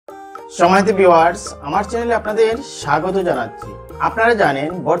সম্মানিত ভিউয়ার্স, আমার চ্যানেলে আপনাদের স্বাগত জানাচ্ছি। আপনারা জানেন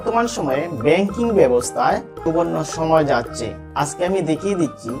বর্তমান সময়ে ব্যাংকিং ব্যবস্থায় সুবর্ণ সময় যাচ্ছে। আজকে আমি দেখিয়ে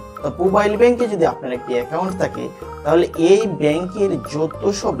দিচ্ছি তো পুবাইল ব্যাংকে যদি আপনার একটি অ্যাকাউন্ট থাকে তাহলে এই ব্যাংকের যত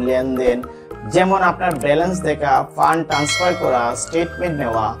সব লেনদেন, যেমন আপনার ব্যালেন্স দেখা, ফান্ড ট্রান্সফার করা, স্টেটমেন্ট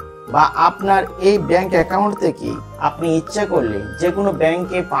নেওয়া বা আপনার এই ব্যাংক অ্যাকাউন্ট থেকে আপনি ইচ্ছা করলে যে কোনো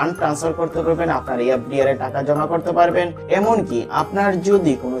ব্যাংকে ফান্ড ট্রান্সফার করতে পারবেন, আপনার এফডিআর এ টাকা জমা করতে পারবেন। এমনকি আপনার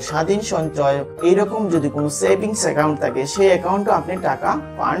যদি কোনো স্বাধীন সঞ্চয় এইরকম যদি কোনো সেভিংস অ্যাকাউন্ট থাকে সেই অ্যাকাউন্টে আপনি টাকা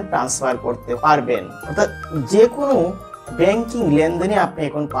ফান্ড ট্রান্সফার করতে পারবেন। অর্থাৎ যে কোনো ব্যাংকিং লেনদেনে আপনি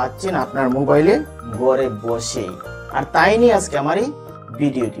এখন পাচ্ছেন আপনার মোবাইলে ঘরে বসেই। আর তাই নিয়ে আজকে আমার এই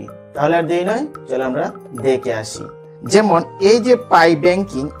ভিডিওটি। তাহলে আর দেরি নয়, চলো আমরা দেখে আসি। যেমন এই যে পাই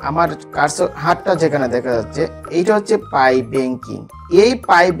ব্যাংকিং, আমার কার্সর হাতটা যেখানে দেখা যাচ্ছে এইটা হচ্ছে পাই ব্যাংকিং। এই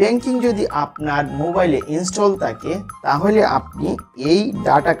পাই ব্যাংকিং যদি আপনার মোবাইলে ইনস্টল থাকে তাহলে আপনি এই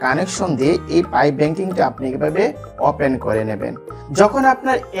ডাটা কানেকশন দিয়ে এই পাই ব্যাংকিংটা আপনি কিভাবে ওপেন করে নেবেন। যখন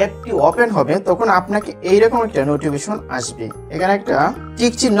আপনার অ্যাপটি ওপেন হবে তখন আপনাকে এইরকম একটা নোটিফিকেশন আসবে, এখানে একটা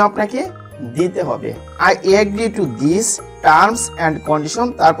টিক চিহ্ন আপনাকে দিতে হবে। I agree to this terms and condition,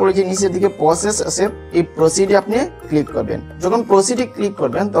 তারপরে যে নিচের দিকে প্রসেস আছে এই প্রসিডে আপনি ক্লিক করবেন। যখন প্রসিডে ক্লিক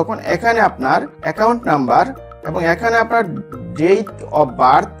করবেন তখন এখানে আপনার অ্যাকাউন্ট নাম্বার এবং এখানে আপনার ডেট অফ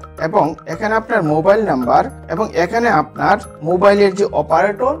বার্থ এবং এখানে আপনার মোবাইল নাম্বার এবং এখানে আপনার মোবাইলের যে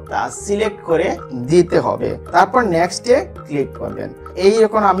অপারেটর তা সিলেক্ট করে দিতে হবে। তারপর নেক্সটে ক্লিক করবেন।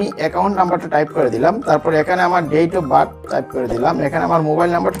 এইরকম আমি অ্যাকাউন্ট নাম্বারটা টাইপ করে দিলাম, তারপর এখানে আমার ডেট অফ বার্থ টাইপ করে দিলাম, এখানে আমার মোবাইল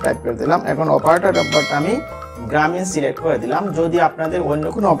নাম্বারটা টাইপ করে দিলাম। এখন অপারেটর নাম্বারটা আমি গ্রামীণ সিলেক্ট করে দিলাম। যদি আপনাদের অন্য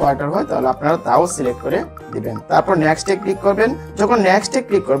কোনো অপারেটর হয় তাহলে আপনারা তাও সিলেক্ট করে দিবেন। তারপর নেক্সটে ক্লিক করবেন। যখন নেক্সটে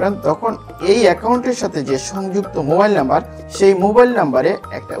ক্লিক করবেন তখন এই অ্যাকাউন্টের সাথে যে সংযুক্ত মোবাইল নাম্বার সেই মোবাইল নাম্বারে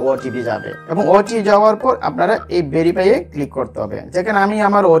একটা ওটিপি যাবে এবং ওটিপি যাওয়ার পর আপনারা এই ভেরিফাইয়ে ক্লিক করতে হবে। যেখানে আমি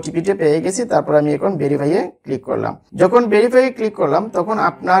আমার ওটিপিটা পেয়ে গেছি, তারপর আমি এখন ভেরিফাইয়ে ক্লিক করলাম। যখন ভেরিফাইয়ে ক্লিক করলাম তখন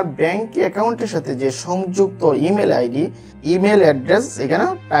আপনার ব্যাংক অ্যাকাউন্টের সাথে যে সংযুক্ত ইমেল আইডি, ইমেল অ্যাড্রেস এখানে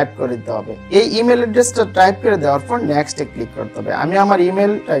টাইপ করে দিতে হবে। এই ইমেল অ্যাড্রেসটা টাইপ করে দেওয়ার পর নেক্সটে ক্লিক করতে হবে। আমি আমার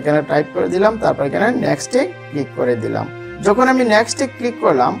ইমেলটা এখানে টাইপ করে দিলাম, তারপর এখানে নেক্সটে ক্লিক করে দিলাম। যখন আমি নেক্সটে ক্লিক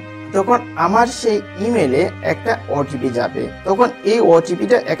করলাম তখন আমার সেই ইমেলে একটা ওটিপি যাবে। তখন এই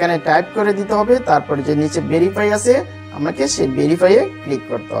ওটিপিটা এখানে টাইপ করে দিতে হবে। তারপরে যে নিচে ভেরিফাই আছে আমাকে সেই ভেরিফাইয়ে ক্লিক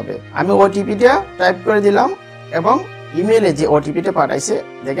করতে হবে। আমি ওটিপিটা টাইপ করে দিলাম এবং ইমেলে যে ওটিপিটা পাঠাইছে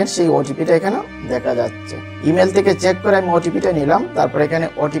দেখেন সেই ওটিপিটা এখানে দেখা যাচ্ছে। ইমেল থেকে চেক করে আমি ওটিপিটা নিলাম, তারপর এখানে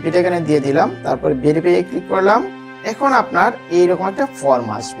ওটিপিটা এখানে দিয়ে দিলাম, তারপর ভেরিফাইয়ে ক্লিক করলাম। এখন আপনার এইরকম একটা ফর্ম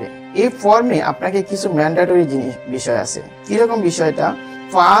আসবে। এই ফর্মে আপনাকে কিছু ম্যান্ডেটরি বিষয় আছে। কিরকম বিষয়টা?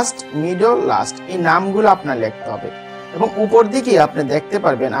 ফার্স্ট, মিডল, লাস্ট এই নামগুলো আপনার লিখতে হবে এবং উপর দিকে আপনি দেখতে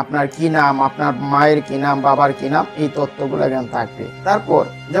পারবেন আপনার কি নাম, আপনার মায়ের কি নাম, বাবার কি নাম, এই তথ্যগুলো এখানে থাকবে। তারপর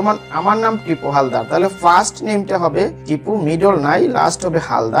যেমন আমার নাম টিপু হালদার, তাহলে ফার্স্ট নেমটা হবে টিপু, মিডল নাই, লাস্ট হবে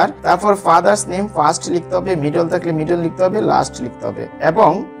হালদার। তারপর ফাদার্স নেম ফার্স্ট লিখতে হবে, মিডল থাকলে মিডল লিখতে হবে, লাস্ট লিখতে হবে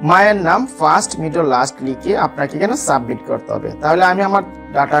এবং মায়ের নাম ফার্স্ট, মিডল, লাস্ট লিখে আপনাকে এখানে সাবমিট করতে হবে। তাহলে আমি আমার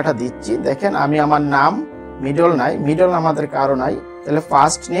ডাটাটা দিচ্ছি। দেখেন আমি আমার নাম, মিডল নাই, মিডল আমাদের কারো নাই, তাহলে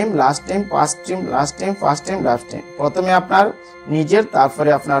first name, last name, first name, last name, first name, last name. প্রথমে আপনার নিজের, তারপরে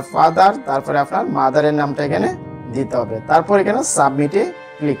আপনার ফাদার, তারপরে আপনার মাদারের নামটা এখানে দিতে হবে। তারপর এখানে সাবমিটে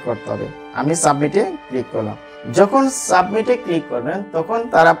ক্লিক করতে হবে। আমি সাবমিটে ক্লিক করলাম। যখন সাবমিটে ক্লিক করবেন তখন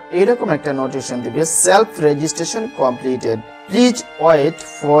তারা এরকম একটা নোটিফিকেশন দিবে, self registration completed, please wait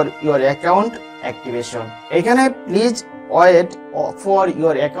for your account activation. এখানে please wait for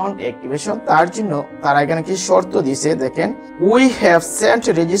your account activation, তার জন্য তারা এখানে কি শর্ত দিছে দেখেন, we have Saint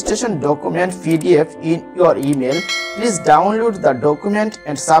registration document PDF in your email, please download the document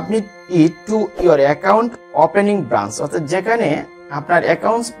and submit it to your account opening branch. অর্থাৎ যেখানে আপনার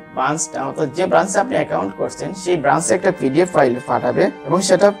অ্যাকাউন্ট ব্রাঞ্চটা, অর্থাৎ যে ব্রাঞ্চে আপনি অ্যাকাউন্ট করছেন সেই ব্রাঞ্চে একটা পিডিএফ ফাইল পাঠাবে এবং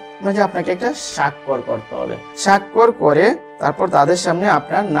সেটা মধ্যে আপনাকে একটা স্বাক্ষর করতে হবে। স্বাক্ষর করে তারপর তাদের সামনে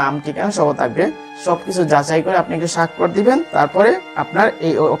আপনার নাম, ঠিকানা সহ থাকবে, সবকিছু যাচাই করে আপনি একটা স্বাক্ষর দিবেন। তারপরে আপনার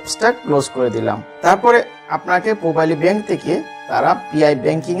এই অফিসটা ক্লোজ করে দিলাম। তারপরে আপনাকে পুবালি ব্যাংক থেকে তারা পিআই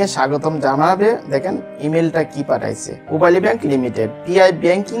ব্যাংকিং এ স্বাগতম জানাবে। দেখেন ইমেলটা কি পাঠাইছে, পুবালি bank limited, PI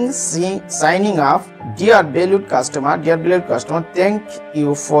banking signing up, deer valued customer, thank you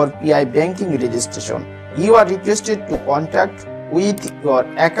for PI banking registration, you are requested to contact with your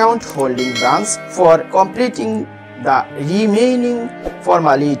account holding branch for completing the remaining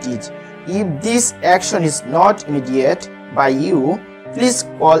formalities. If this action is not immediate by you, please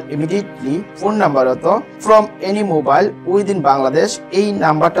call immediately. Phone number হতো from any mobile within Bangladesh, এই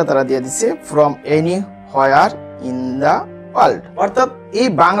নাম্বারটা তারা দিয়ে দিছে, from anywhere in the world, অর্থাৎ এই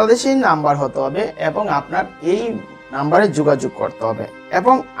বাংলাদেশের number হতে হবে এবং আপনার এই নাম্বারে যোগাযোগ করতে হবে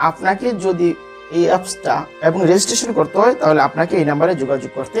এবং আপনাকে যদি এই অ্যাপসটা এবং রেজিস্ট্রেশন করতে হয় তাহলে আপনাকে এই নাম্বারে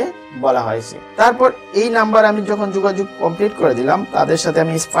যোগাযোগ করতে বলা হয়েছে। তারপর এই নাম্বার আমি যখন যোগাযোগ কমপ্লিট করে দিলাম, তাদের সাথে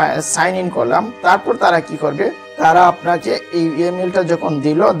আমি সাইন ইন করলাম। তারপর তারা কি করবে, তারা আপনাকে এই ইমেলটা যখন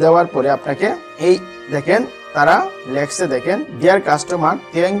দিল, দেওয়ার পরে আপনাকে এই দেখেন তারা লেখছে, দেখেন deer customer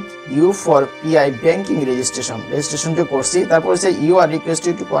thank you for PI banking registration যে করছি, তারপরে সে you are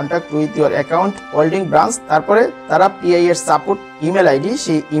requested to contact with your account holding branch, তারপরে তারা পিআই এর সাপোর্ট ইমেল আইডি,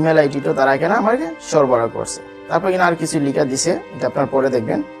 সেই ইমেল আইডিটা তারা এখানে আমাকে সরবরাহ করছে। তারপর এখানে আর কিছু লেখা দিছে, এটা আপনার পরে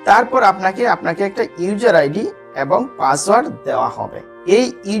দেখবেন। তারপর আপনাকে একটা ইউজার আইডি এবং পাসওয়ার্ড দেওয়া হবে। এই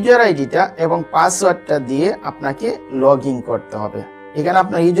ইউজার আইডিটা এবং পাসওয়ার্ডটা দিয়ে আপনাকে লগ ইন করতে হবে। এখানে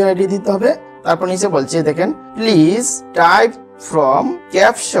আপনার ইউজার আইডি দিতে হবে, তারপর নিচে বলছে দেখেন please type from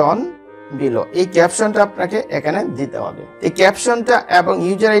caption below, এই ক্যাপশনটা আপনাকে এখানে দিতে হবে। এই ক্যাপশনটা এবং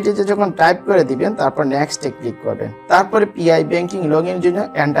ইউজার আইডি যখন টাইপ করে দিবেন, তারপর নেক্সটে ক্লিক করবেন। তারপরে পিআই ব্যাংকিং লগ ইনের জন্য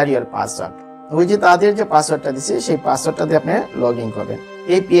এন্টার ইউর পাসওয়ার্ড, ওই যে তাদের যে পাসওয়ার্ডটা দিছে সেই পাসওয়ার্ডটা দিয়ে আপনি লগ ইন করবেন।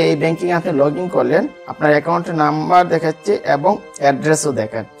 এই পিআই ব্যাংকিং আপনি লগ ইন করলেন, আপনার অ্যাকাউন্টের নাম্বার দেখাচ্ছে এবং অ্যাড্রেসও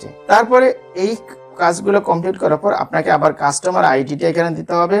দেখাচ্ছে। তারপরে এই কাজগুলো কমপ্লিট করার পর আপনাকে আবার কাস্টমার আইডিটা এখানে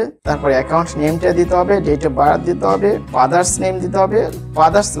দিতে হবে, তারপরে অ্যাকাউন্ট নেমটা দিতে হবে, ডেট অফ বার্থ দিতে হবে, ফাদার্স নেম দিতে হবে,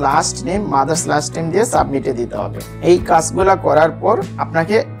 father's last name, mother's last name দিয়ে সাবমিটে দিতে হবে। এই কাজগুলো করার পর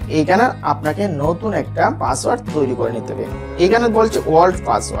আপনাকে নতুন একটা পাসওয়ার্ড তৈরি করে নিতে হবে। এখানে বলছে ওল্ড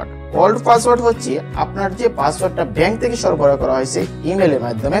পাসওয়ার্ড। ওল্ড পাসওয়ার্ড হচ্ছে আপনার যে পাসওয়ার্ডটা ব্যাংক থেকে সরবরাহ করা হয়েছে ইমেলের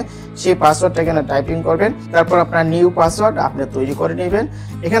মাধ্যমে, সেই পাসওয়ার্ডটা এখানে টাইপিং করবেন। তারপর আপনার নিউ পাসওয়ার্ড আপনি তৈরি করে নেবেন।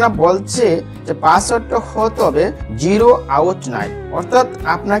 এখানে বলছে যে পাসওয়ার্ডটা হতে হবে 089, অর্থাৎ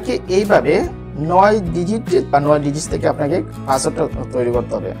আপনাকে এইভাবে 9 ডিজিট বা 9 ডিজিট থেকে আপনাকে পাসওয়ার্ডটা তৈরি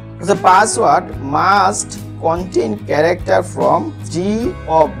করতে হবে। Password must contain character from 3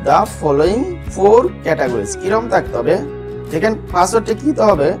 of the following 4 categories। কিরকম থাকতে হবে দেখেন, পাসওয়ার্ডটা কি দিতে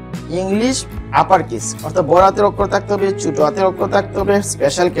হবে, ইংলিশ আপার কেস অর্থাৎ বড় হাতের অক্ষর থাকতে হবে, ছোট হাতের অক্ষর থাকতে হবে,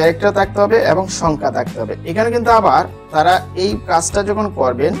 স্পেশাল ক্যারেক্টার থাকতে হবে এবং সংখ্যা থাকতে হবে। এখানে কিন্তু আবার তারা এই কাজটা যখন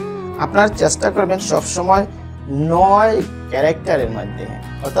করবেন, আপনার চেষ্টা করবেন সবসময় 9 ক্যারেক্টারের মধ্যে,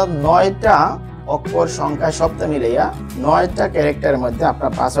 অর্থাৎ 9টা অক্ষর সংখ্যা শব্দ মিলাইয়া 9টা ক্যারেক্টারের মধ্যে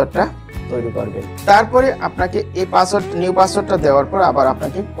আপনার পাসওয়ার্ডটা তৈরি করবেন। তারপরে আপনাকে এই পাসওয়ার্ড নিউ পাসওয়ার্ডটা দেওয়ার পর আবার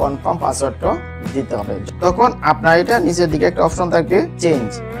আপনাকে কনফার্ম পাসওয়ার্ডটা দিতে হবে। তখন আপনার এটা নিচের দিকে একটা অপশন থাকবে চেঞ্জ,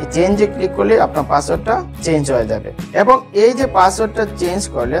 এই চেঞ্জে ক্লিক করলে আপনার পাসওয়ার্ডটা চেঞ্জ হয়ে যাবে। এবং এই যে পাসওয়ার্ডটা চেঞ্জ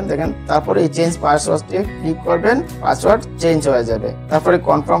করলেন দেখেন, তারপরে এই চেঞ্জ পাসওয়ার্ডে ক্লিক করবেন, পাসওয়ার্ড চেঞ্জ হয়ে যাবে। তারপরে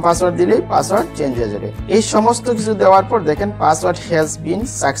কনফার্ম পাসওয়ার্ড দিলেই পাসওয়ার্ড চেঞ্জ হয়ে যাবে। এই সমস্ত কিছু দেওয়ার পর দেখেন পাসওয়ার্ড হ্যাজ বিন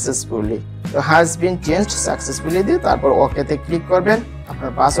সাকসেসফুলি, তো হ্যাজ বিন চেঞ্জড সাকসেসফুলি দিয়ে তারপর ওকেতে ক্লিক করবেন।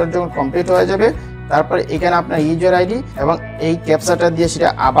 আপনার পাসওয়ার্ড যখন কমপ্লিট হয়ে যাবে, তারপরে এখানে আপনার ইউজার আইডি এবং এই ক্যাপচাটা দিয়ে সেটা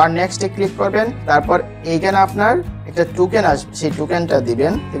আবার নেক্সটে ক্লিক করবেন। তারপর এইখানে আপনার একটা টোকেন আসবে, সেই টোকেনটা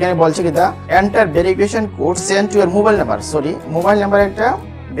দিবেন। এখানে বলছে কি দা enter verification code send to your mobile number, mobile number একটা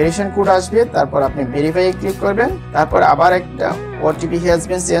ভেরিফিকেশন কোড আসবে, তারপর আপনি ভেরিফাই ক্লিক করবেন। তারপর আবার একটা OTP has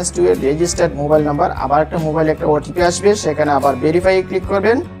been send to your registered mobile number, আবার একটা মোবাইলে একটা ওটিপি আসবে, সেখানে আবার ভেরিফাই ক্লিক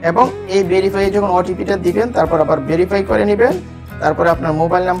করবেন এবং এই ভেরিফাই যখন ওটিপিটা দিবেন তারপর আবার ভেরিফাই করে নেবেন। তারপরে আপনার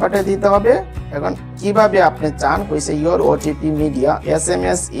মোবাইল নাম্বারটা দিতে হবে। এখন কিভাবে আপনি চান কইছে your OTP media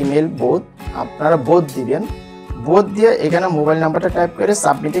SMS email both, আপনারা বোথ দিবেন। বোথ দিয়ে এখানে মোবাইল নাম্বারটা টাইপ করে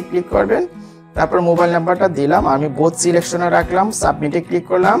সাবমিটে ক্লিক করবেন। তারপর মোবাইল নাম্বারটা দিলাম, আমি বোথ সিলেকশনে রাখলাম, সাবমিটে ক্লিক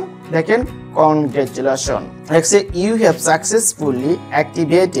করলাম। দেখেন কনগ্রাচুলেশন, দেখছে you have successfully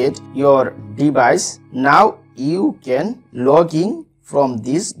activated your device, now you can log in from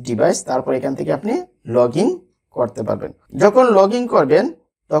this device. তারপর এখান থেকে আপনি লগ ইন করতে পারবেন। যখন লগ ইন করবেন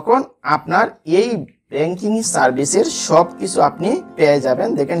তখন আপনার এই ব্যাংকিং সার্ভিসের সবকিছু আপনি পেয়ে যাবেন।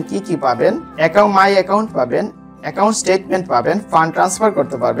 দেখেন কি কি পাবেন, মাই অ্যাকাউন্ট পাবেন, অ্যাকাউন্ট স্টেটমেন্ট পাবেন, ফান্ড ট্রান্সফার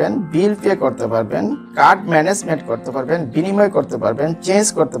করতে পারবেন, বিল পে করতে পারবেন, কার্ড ম্যানেজমেন্ট করতে পারবেন, বিনিময় করতে পারবেন, চেঞ্জ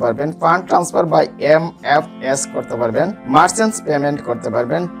করতে পারবেন, ফান্ড ট্রান্সফার বাই MFS করতে পারবেন, মার্চেন্টস পেমেন্ট করতে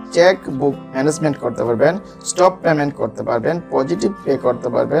পারবেন, চেক বুক ম্যানেজমেন্ট করতে পারবেন, স্টপ পেমেন্ট করতে পারবেন, পজিটিভ পে করতে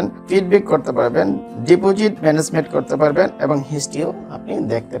পারবেন, ফিডব্যাক করতে পারবেন, ডিপোজিট ম্যানেজমেন্ট করতে পারবেন এবং হিস্ট্রিও আপনি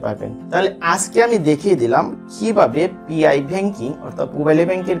দেখতে পারবেন। তাহলে আজকে আমি দেখিয়ে দিলাম কিভাবে পিআই ব্যাংকিং অর্থাৎ পুবালি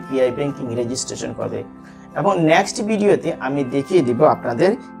ব্যাংকের পিআই ব্যাংকিং রেজিস্ট্রেশন করবে এবং নেক্সট ভিডিওতে আমি দেখিয়ে দিব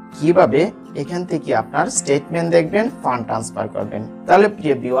আপনাদের কিভাবে এখান থেকে আপনার স্টেটমেন্ট দেখবেন, ফান্ড ট্রান্সফার করবেন। তাহলে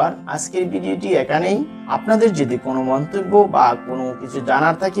প্রিয় ভিউয়ার, আজকের ভিডিওটি এখানেই। আপনাদের যদি কোনো মন্তব্য বা কোনো কিছু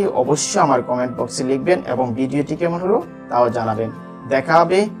জানার থাকে অবশ্যই আমার কমেন্ট বক্সে লিখবেন এবং ভিডিওটি কেমন হলো তাও জানাবেন। দেখা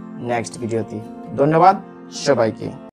হবে নেক্সট ভিডিওতে। ধন্যবাদ সবাইকে।